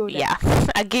Googled it. Yeah,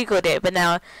 I googled it, but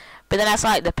then I saw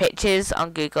like the pictures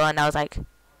on Google, and I was like,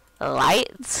 light.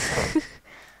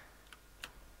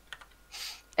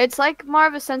 It's like more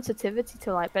of a sensitivity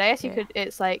to light, but I guess you could.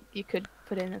 It's like you could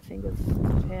put in a thing of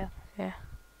here. Yeah.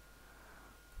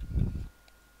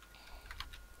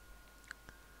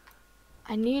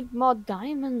 I need more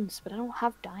diamonds, but I don't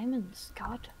have diamonds.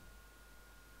 God.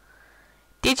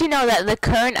 Did you know that the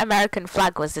current American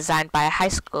flag was designed by a high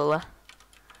schooler?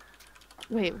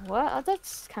 Wait, what? Oh,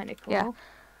 that's kind of cool. Yeah.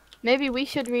 Maybe we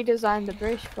should redesign the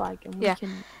British flag, and we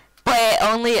can. But it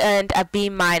only earned a B-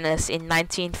 in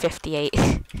 1958.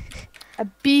 A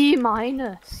B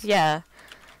minus. Yeah.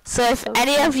 So if So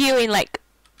any sad. of you in like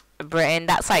Britain,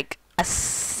 that's like a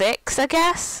 6, I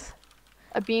guess.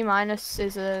 A B minus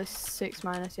is a 6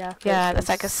 minus, yeah. 'cause Yeah, that's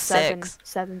there's like a 6.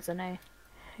 7's an A.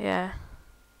 Yeah.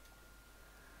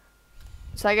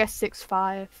 So I guess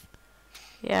 6.5.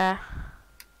 Yeah.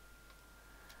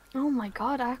 Oh my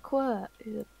god, Aqua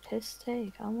is a piss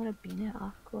take. I want to be near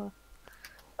Aqua.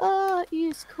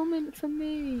 He's coming for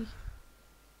me.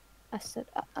 I said,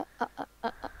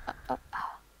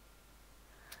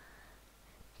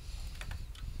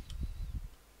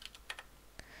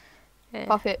 Yeah.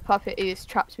 Pop it, he has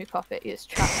trapped me, Pop it, he has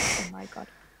trapped me. Oh my god.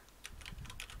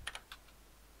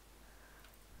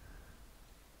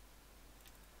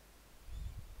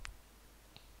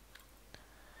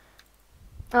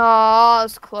 Oh,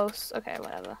 it's close. Okay,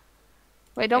 whatever.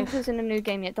 Wait, don't put us in a new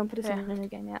game yet. Don't put us in a new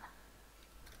game yet.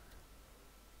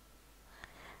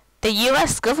 The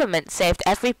US government saved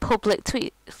every public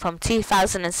tweet from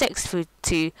 2006 through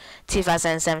to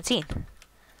 2017.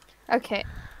 Okay.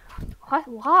 What?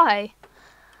 Why?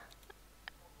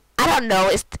 I don't know.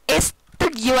 It's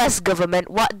the US government.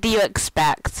 What do you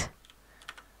expect?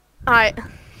 Alright.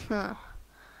 Huh.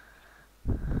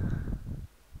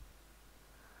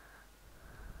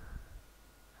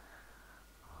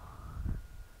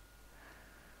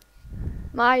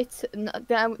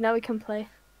 Now we can play.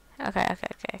 Okay.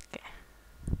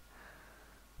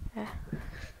 Yeah.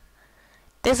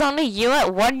 There's only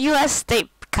one US state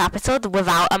capital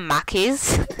without a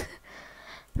Mackey's.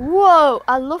 Whoa!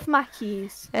 I love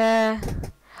Mackey's.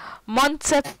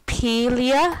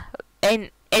 Montpelier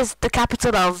is the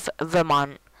capital of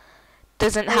Vermont.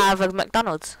 Doesn't have a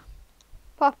McDonald's.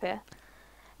 Poppy.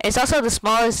 It's also the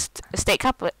smallest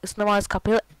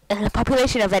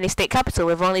population of any state capital,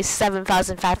 with only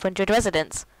 7,500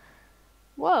 residents.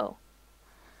 Whoa.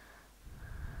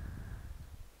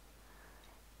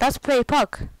 That's pretty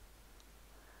pog.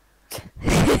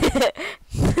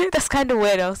 That's kind of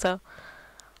weird also.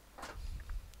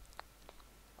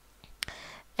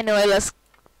 Anyway, let's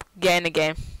get in the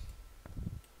game.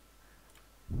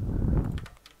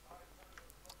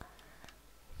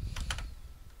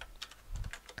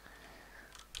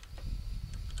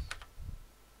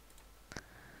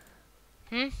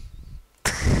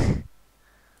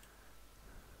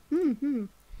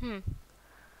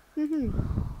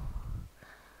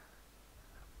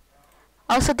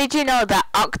 Also, did you know that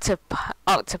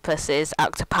octopuses,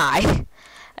 octopi,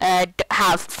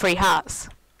 have 3 hearts?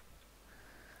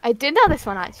 I did know this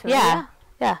one actually. Yeah.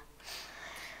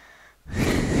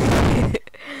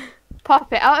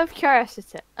 Pop it out of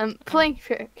curiosity. Plain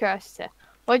curiosity.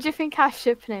 What do you think our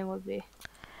ship name would be?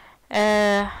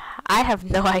 I have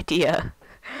no idea.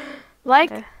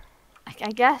 Like,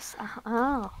 I guess.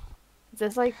 Oh,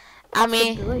 there's like. I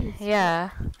mean, possibilities.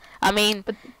 yeah. I mean,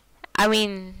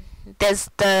 there's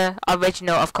the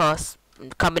original, of course,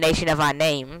 combination of our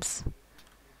names.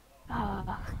 Oh,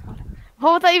 God.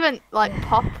 What would that even like?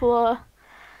 Poplar.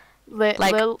 Like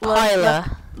Poiler.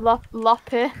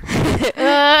 Loppy.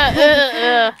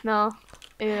 No.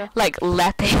 Ew. Like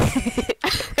Leppy.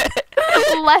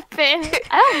 Leppy.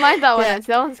 I don't mind that one. Yeah.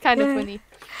 That one's kind of funny.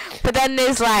 But then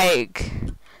there's like,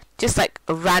 just like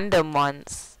random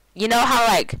ones. You know how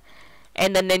like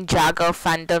in the Ninjago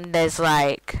fandom there's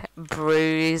like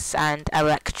Bruise and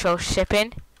Electro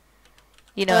shipping?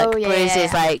 You know, like Bruise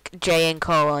is like Jay and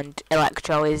Cole and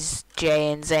Electro is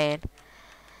Jay and Zane.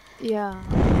 Yeah.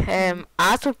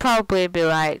 Ours would probably be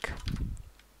like,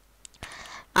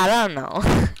 I don't know.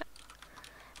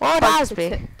 What would ours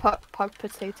be? Pog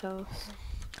potatoes.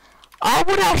 Or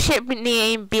would our ship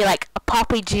name be like a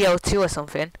Poppy Go2 or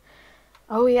something?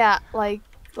 Oh yeah, like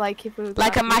if we were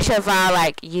Like a mash of our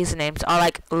like usernames, or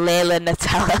like Leila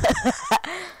Nutella.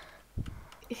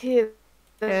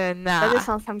 That Nah. just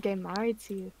sounds like I'm getting married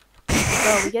to you.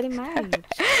 Bro, we're getting married.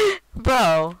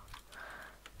 Bro.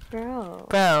 Bro.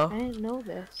 I didn't know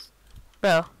this.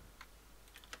 Bro.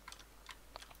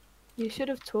 You should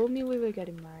have told me we were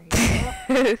getting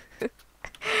married.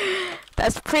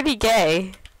 That's pretty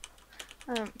gay.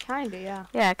 Kinda, yeah.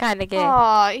 Yeah, kinda gay.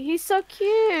 Oh, he's so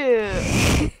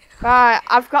cute. Right,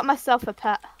 I've got myself a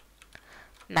pet.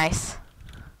 Nice.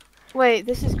 Wait,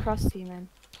 this is cross teaming.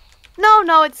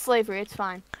 No, it's slavery. It's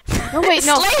fine. No, wait,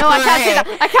 no, I can't say that.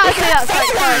 I can't say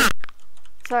that.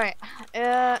 Sorry.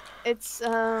 It's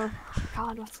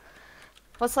God,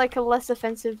 what's like a less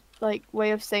offensive like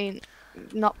way of saying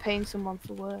not paying someone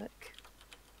for work?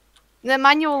 The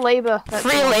manual labor.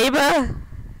 Free labor?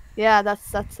 Yeah,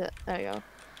 that's it. There you go.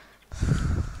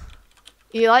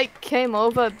 He like came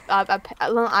over.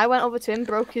 I went over to him,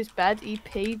 broke his bed. He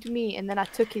paid me, and then I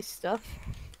took his stuff.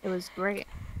 It was great.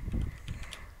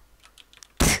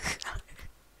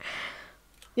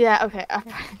 Yeah. Okay. I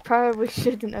probably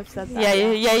shouldn't have said that.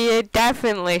 Yeah. You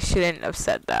definitely shouldn't have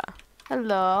said that.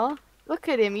 Hello. Look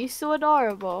at him. He's so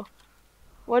adorable.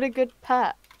 What a good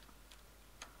pet.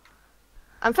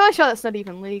 I'm fairly sure that's not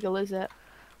even legal, is it?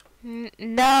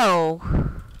 No.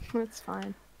 That's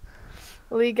fine.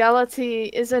 Legality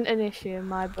isn't an issue in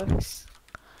my books.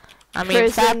 I mean,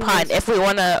 fair point. If we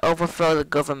want to overthrow the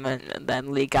government,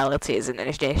 then legality isn't an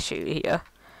issue here.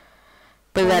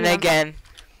 But then again,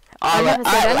 I never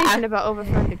said anything about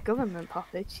overthrowing the government,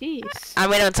 Poppy. Jeez. I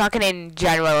mean, I'm talking in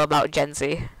general about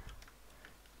JemSea.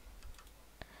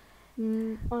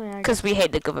 Because we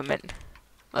hate the government.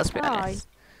 Let's be honest.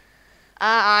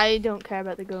 I don't care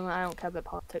about the government. I don't care about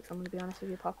politics. I'm gonna be honest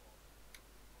with you, Pop.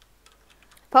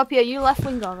 Poppy, are you left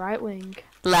wing or right wing?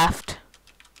 Left.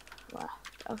 Left.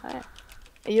 Okay.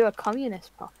 Are you a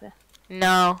communist, Poppy?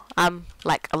 No, I'm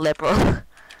like a liberal.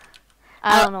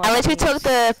 I don't know. I literally took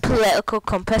the political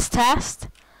compass test,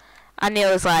 and it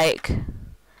was like,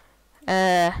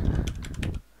 and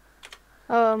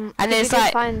it's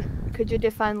like. Could you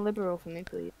define liberal for me,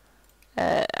 please?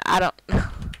 I don't.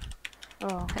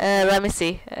 Oh. Let me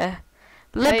see.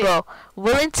 Liberal,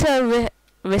 willing to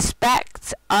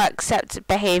respect or accept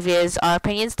behaviors or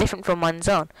opinions different from one's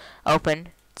own, open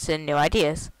to new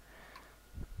ideas.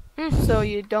 So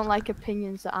you don't like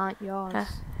opinions that aren't yours?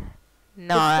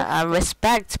 No, I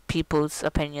respect people's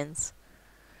opinions.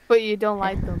 But you don't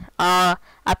like them? A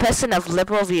person of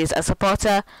liberal views, a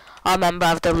supporter or member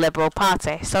of the Liberal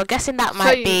Party. So I'm guessing that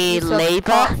might be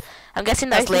Labour. I'm guessing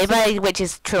that's Labour, which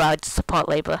is true. I would support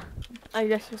Labour. I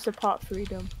guess you support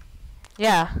freedom.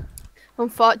 Yeah.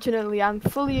 Unfortunately, I'm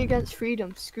fully against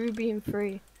freedom. Screw being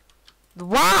free.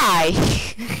 Why?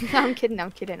 I'm kidding.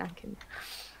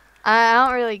 I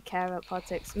don't really care about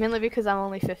politics, mainly because I'm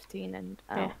only 15 and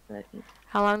I don't really think.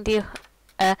 How long do you...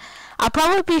 I'll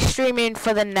probably be streaming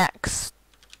for the next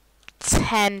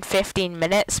 10-15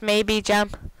 minutes, maybe,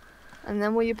 Jam. And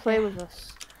then will you play with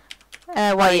us?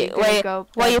 What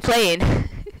are you playing?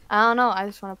 I don't know, I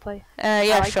just want to play.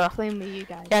 Yeah, sure. Playing with you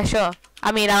guys. Yeah, sure.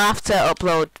 I mean, I'll have to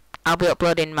upload... I'll be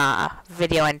uploading my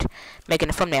video and making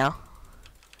a thumbnail.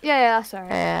 Yeah, that's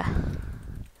alright. Yeah.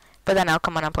 But then I'll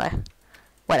come on and play.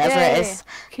 Whatever it is.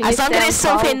 Yeah. As long as it's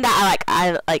something that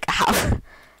I have.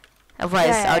 Otherwise,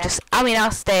 Yeah.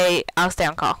 I'll stay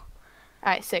on call.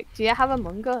 Alright, sick. Do you have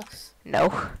Among Us?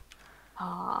 No.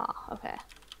 Ah, okay.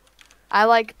 I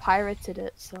like pirated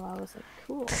it, so I was like,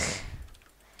 cool.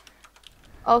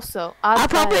 Also, I'll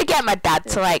probably get my dad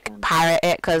to like pirate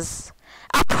it, cause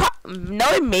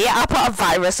knowing me, I'll put a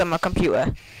virus on my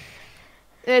computer.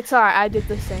 It's alright. I did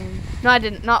the same. No, I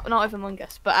didn't. Not with Among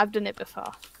Us, but I've done it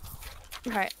before.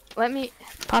 Alright, let me.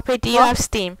 Poppy, do you have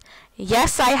Steam?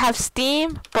 Yes, I have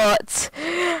Steam, but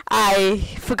I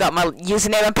forgot my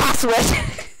username and password,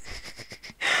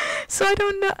 so I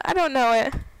don't know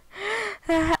it.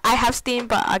 I have Steam,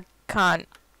 but I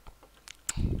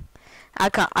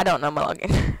don't know my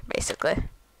login, basically.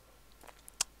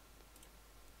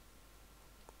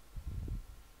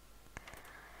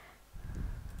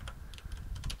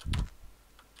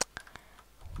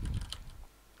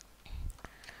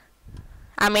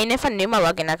 I mean, if I knew my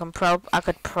login, I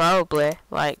could probably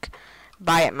like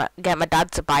buy it, get my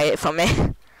dad to buy it for me.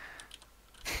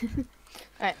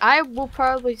 Alright, I will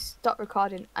probably stop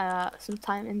recording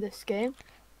sometime in this game,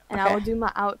 and I Okay. will do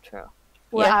my outro,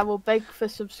 where Yeah. I will beg for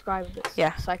subscribers,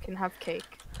 Yeah. so I can have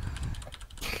cake.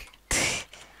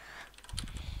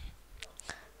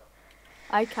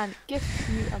 I can gift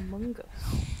you Among Us.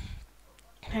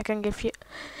 I can give you.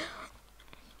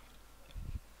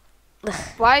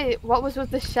 Why? What was with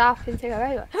the sharp intake?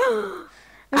 I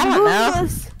don't know.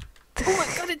 Us! Oh my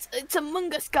god, it's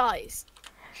Among Us, guys.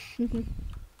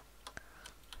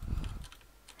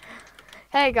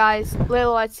 Hey guys,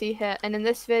 LeilaG02 here, and in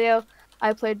this video,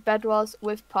 I played Bedwars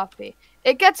with Poppy.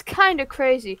 It gets kinda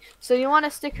crazy, so you want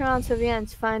to stick around to the end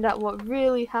to find out what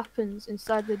really happens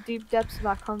inside the deep depths of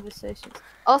our conversations.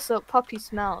 Also, Poppy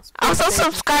smells. Please Also, say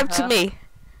something subscribe to her. me.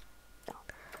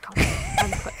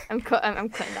 I'm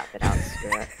cutting that bit out.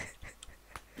 Screw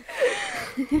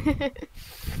it.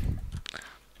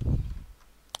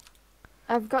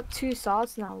 I've got 2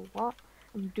 swords now. What?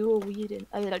 I'm dual wielding.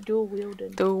 Dual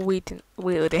wielding. Dual wielding.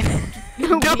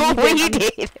 Dual Dual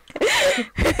wielding.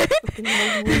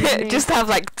 wielding. Just have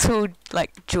like 2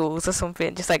 like jewels or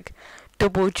something. Just like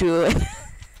double jewel.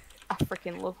 I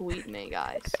freaking love weed me,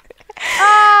 guys.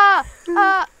 Ah!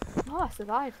 Ah! Oh, I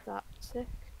survived that. Sick.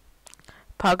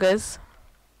 Poggers.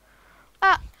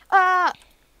 Ah! Ah!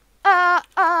 Ah!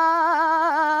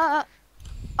 Ah!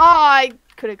 Oh, I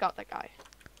could have got that guy.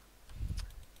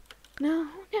 No,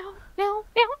 no, no,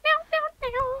 no,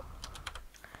 no,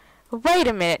 no. Wait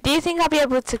a minute. Do you think I'll be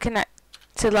able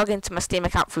to log into my Steam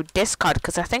account through Discord?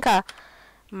 Because I think I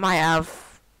might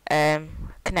have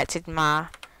connected my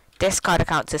Discord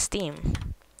account to Steam.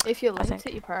 If you I linked think.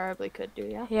 it, you probably could do,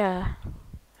 yeah. Yeah.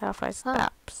 Otherwise, Huh.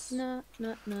 apps. No,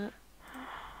 no, no.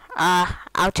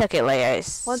 I'll check it later.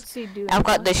 What's he doing? I've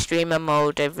got the streamer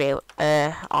mode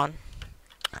on.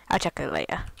 I'll check it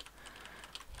later.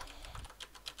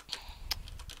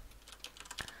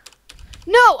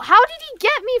 No, how did he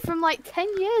get me from like 10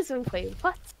 years away?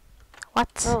 What?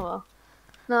 What? Oh well.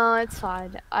 No, it's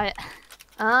fine. I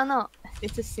don't know.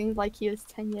 It just seemed like he was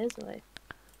 10 years away.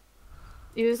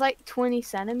 He was like 20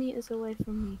 centimeters away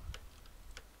from me.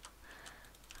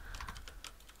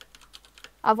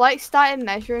 I've like started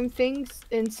measuring things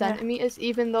in centimeters,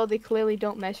 even though they clearly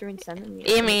don't measure in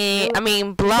centimeters. I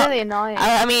mean, block. Really annoying.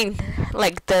 I mean,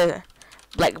 like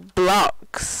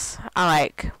blocks are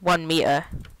like 1 meter.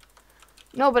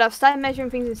 No, but I've started measuring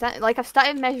things in I've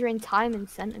started measuring time in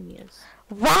centimeters.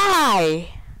 Why?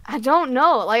 I don't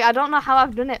know. Like, I don't know how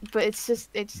I've done it, but it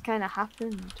just kind of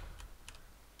happened.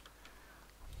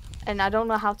 And I don't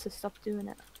know how to stop doing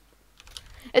it.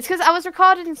 It's because I was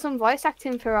recording some voice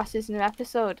acting for Ross's new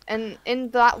episode, and in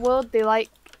that world they like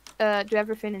do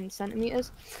everything in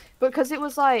centimeters, but because it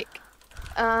was like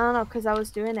I don't know, because I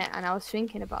was doing it and I was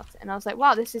thinking about it, and I was like,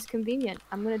 wow, this is convenient.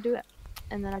 I'm gonna do it,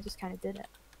 and then I just kind of did it.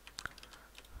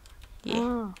 Yeah.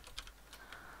 Oh.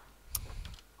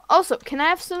 Also, can I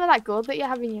have some of that gold that you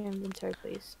have in your inventory,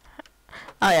 please?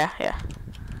 Oh yeah, yeah.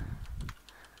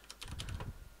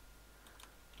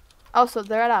 Also,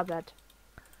 they're at our bed.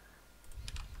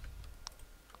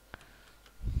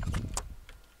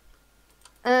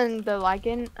 And the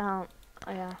lagging, oh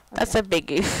yeah. Okay. That's a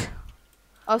big oof.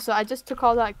 Also, I just took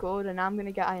all that gold and now I'm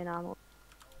gonna get iron armor.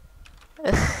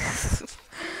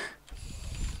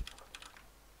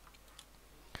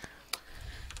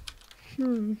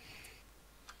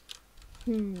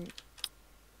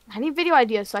 I need video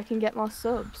ideas so I can get more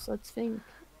subs. Let's think.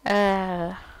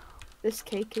 This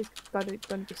cake is gonna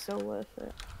be so worth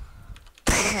it.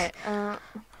 Okay,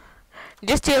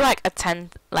 Just do like a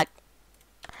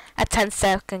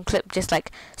 10-second clip, just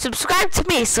like subscribe to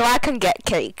me so I can get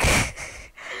cake.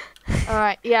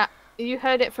 alright, yeah. You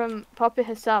heard it from Poppy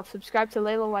herself. Subscribe to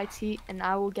LeilaG02 and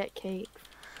I will get cake.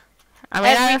 I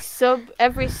mean,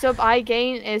 Every sub I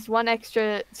gain is one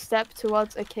extra step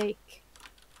towards a cake.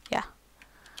 Yeah.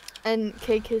 And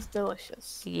cake is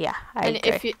delicious. yeah, I And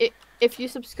agree. if you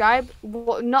subscribe,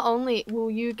 not only will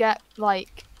you get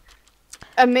like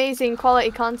amazing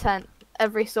quality content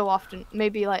every so often,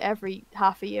 maybe like every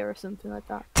half a year or something like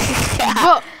that.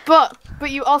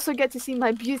 But you also get to see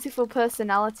my beautiful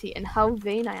personality and how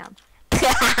vain I am.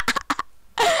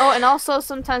 Oh, and also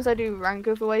sometimes I do rank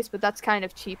giveaways, but that's kind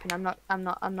of cheap, and I'm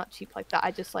not cheap like that.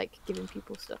 I just like giving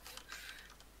people stuff.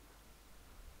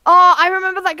 Oh, I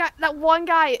remember that one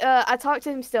guy. I talked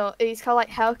to him still. He's called like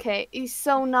Hellcate. He's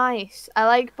so nice. I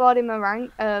like bought him a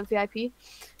rank VIP,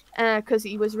 because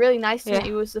he was really nice to me.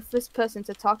 He was the first person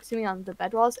to talk to me on the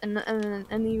Bedwars,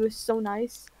 and he was so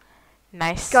nice.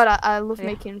 Nice. God, I love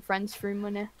making friends through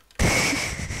money.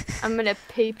 I'm gonna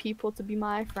pay people to be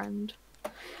my friend.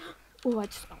 Oh, I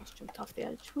just almost jumped off the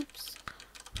edge. Whoops.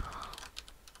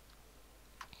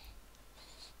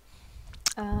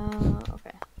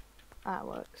 Okay. That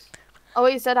works. Oh,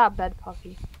 he said our bed,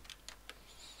 Poppy.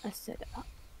 I said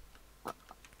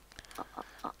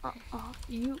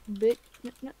you bitch.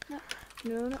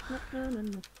 No.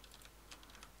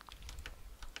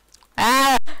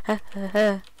 Ah!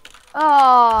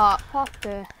 Oh,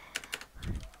 Poppy.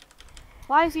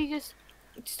 Why is he just...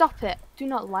 Stop it. Do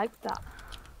not like that.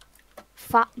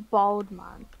 Fat, bald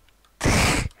man.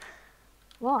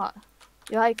 What?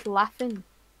 You're like laughing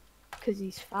because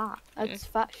he's fat. That's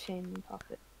fat shaming,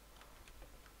 Poppy.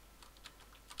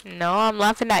 No, I'm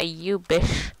laughing at you,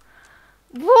 bish.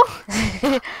 What?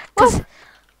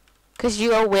 Cause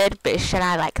you're a weird bish and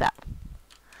I like that.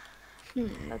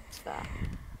 That's fair.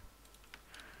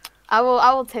 I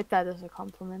will take that as a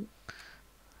compliment.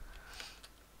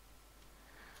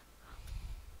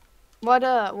 What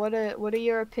are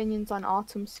your opinions on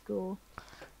autumn school?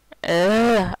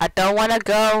 I don't want to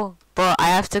go, but I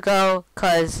have to go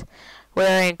cause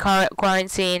we're in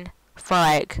quarantine for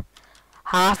like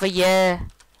half a year,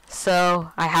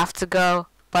 so I have to go,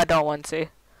 but I don't want to.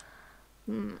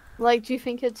 Like, do you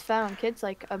think it's fair on kids,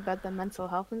 like, about their mental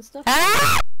health and stuff?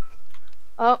 Ah!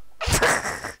 Oh.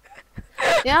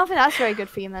 Yeah, I don't think that's very good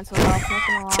for your mental health, not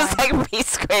gonna lie. Just like me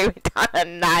screaming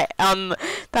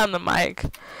down the mic.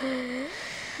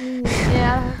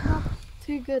 Yeah, not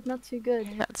too good, not too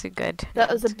good. Not too good.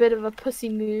 That was a bit of a pussy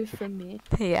move from me.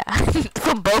 Yeah,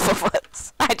 from both of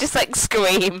us. I just like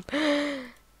scream.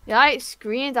 Yeah, I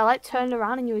screamed, I like turned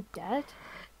around and you were dead.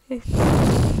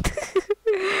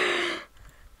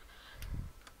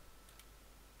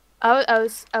 I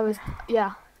was,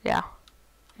 yeah. Yeah.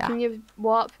 Yeah. Can you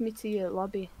walk me to your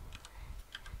lobby?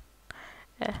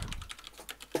 Yeah.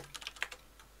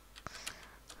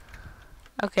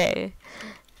 Okay.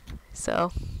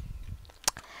 So,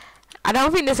 I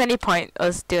don't think there's any point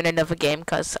us doing another game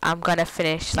because I'm gonna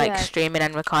finish like streaming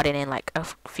and recording in like a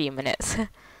few minutes.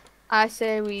 I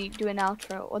say we do an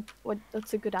outro.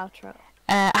 What's a good outro?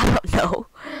 I don't know.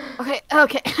 Okay.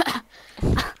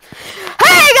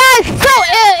 Hey guys! So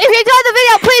if you enjoyed the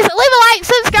video, please leave a like,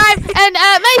 subscribe, and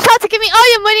make sure to give me all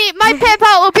your money. My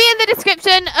PayPal will be in the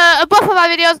description above of my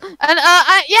videos. And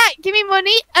yeah, give me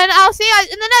money, and I'll see you guys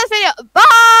in the next video.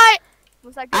 Bye.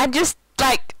 Was that good? And just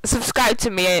like subscribe to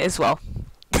me as well.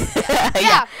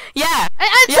 Yeah.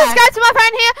 And subscribe to my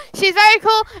friend here. She's very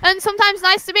cool and sometimes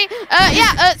nice to me.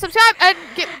 Subscribe and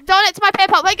donate to my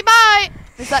PayPal. Bye. Goodbye.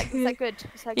 Is that good?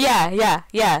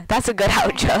 Yeah. That's a good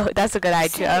outro. That's a good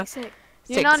outro. Sick.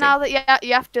 You know now that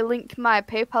you have to link my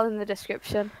PayPal in the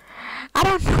description. I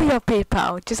don't know your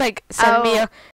PayPal. Just like send me